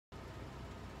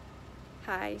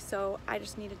Hi, so I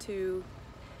just needed to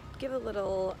give a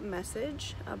little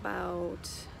message about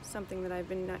something that I've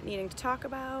been needing to talk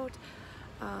about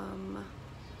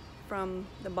from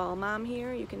the ball mom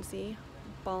here. You can see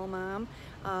ball mom.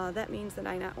 That means that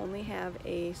I not only have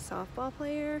a softball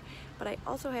player, but I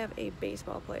also have a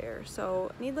baseball player.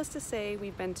 So needless to say,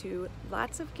 we've been to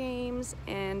lots of games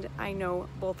and I know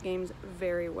both games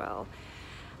very well.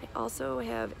 I also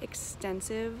have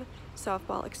extensive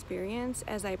softball experience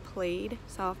as I played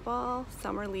softball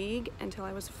summer league until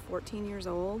I was 14 years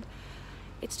old.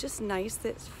 It's just nice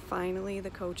that finally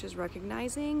the coach is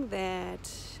recognizing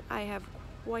that I have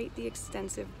quite the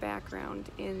extensive background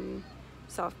in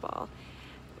softball.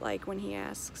 Like when he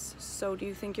asks, so do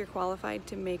you think you're qualified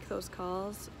to make those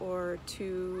calls or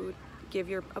to give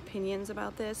your opinions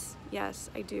about this? Yes,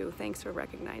 I do. Thanks for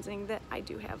recognizing that I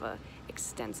do have a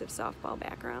extensive softball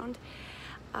background.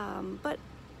 But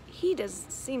he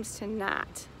seems to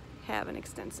not have an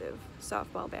extensive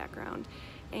softball background,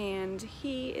 and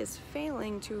he is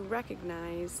failing to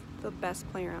recognize the best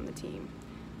player on the team,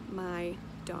 my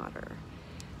daughter.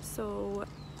 So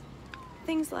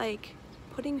things like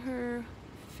putting her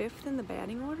 5th in the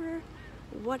batting order,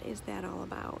 what is that all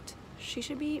about? She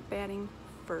should be batting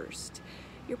first.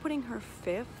 You're putting her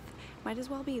 5th, might as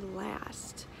well be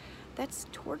last. That's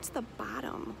towards the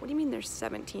bottom. What do you mean there's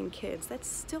 17 kids? That's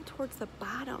still towards the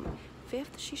bottom.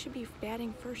 5th, she should be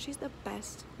batting first. She's the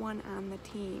best one on the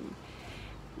team.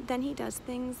 Then he does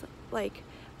things like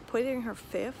putting her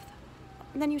 5th,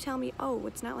 and then you tell me, oh,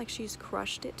 it's not like she's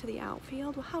crushed it to the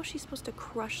outfield. Well, how is she supposed to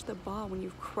crush the ball when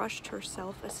you've crushed her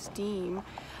self-esteem?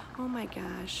 Oh my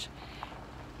gosh.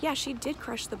 Yeah, she did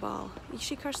crush the ball.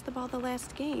 She crushed the ball the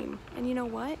last game. And you know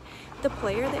what? The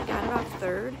player that got it off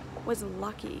third was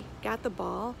lucky. Got the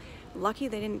ball. Lucky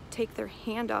they didn't take their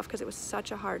hand off because it was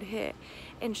such a hard hit.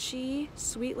 And she,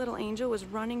 sweet little angel, was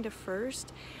running to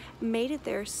first, made it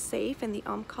there safe, and the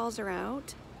ump calls her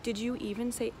out. Did you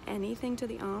even say anything to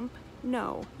the ump?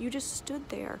 No, you just stood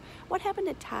there. What happened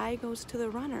to tie goes to the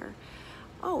runner?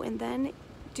 Oh, and then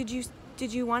did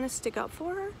you want to stick up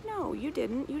for her? No, you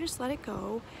didn't. You just let it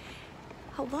go.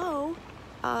 Hello?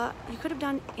 You could have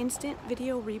done instant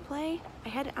video replay. I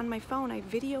had it on my phone. I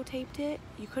videotaped it.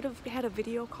 You could have had a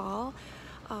video call.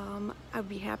 I'd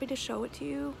be happy to show it to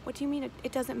you. What do you mean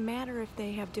it doesn't matter if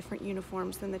they have different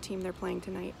uniforms than the team they're playing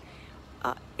tonight?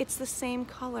 It's the same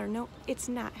color. No, it's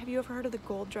not. Have you ever heard of the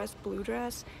gold dress, blue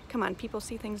dress? Come on, people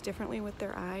see things differently with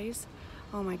their eyes.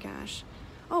 Oh my gosh.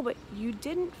 Oh, but you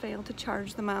didn't fail to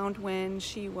charge the mound when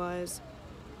she was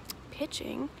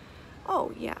pitching.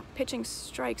 Oh yeah, pitching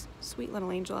strikes. Sweet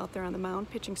little angel out there on the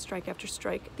mound, pitching strike after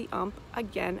strike. The ump,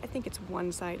 again, I think it's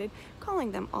one-sided,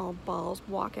 calling them all balls,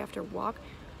 walk after walk.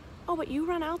 Oh, but you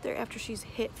run out there after she's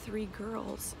hit 3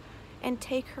 girls and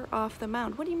take her off the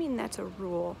mound. What do you mean that's a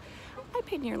rule? I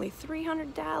paid nearly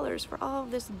 $300 for all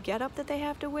of this getup that they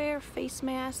have to wear, face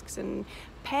masks and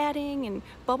padding and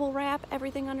bubble wrap,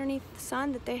 everything underneath the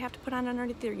sun that they have to put on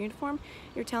underneath their uniform.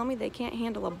 You're telling me they can't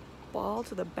handle a ball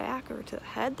to the back or to the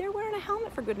head? They're wearing a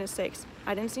helmet, for goodness sakes.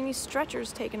 I didn't see any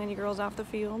stretchers taking any girls off the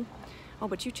field. Oh,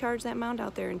 but you charge that mound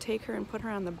out there and take her and put her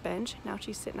on the bench. Now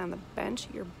she's sitting on the bench,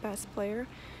 your best player.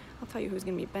 I'll tell you who's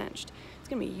going to be benched. It's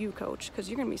going to be you, coach, because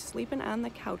you're going to be sleeping on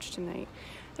the couch tonight.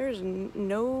 There's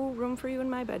no room for you in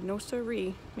my bed, no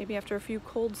siree. Maybe after a few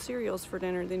cold cereals for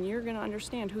dinner, then you're going to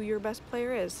understand who your best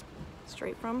player is.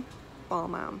 Straight from Ball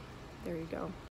Mom. There you go.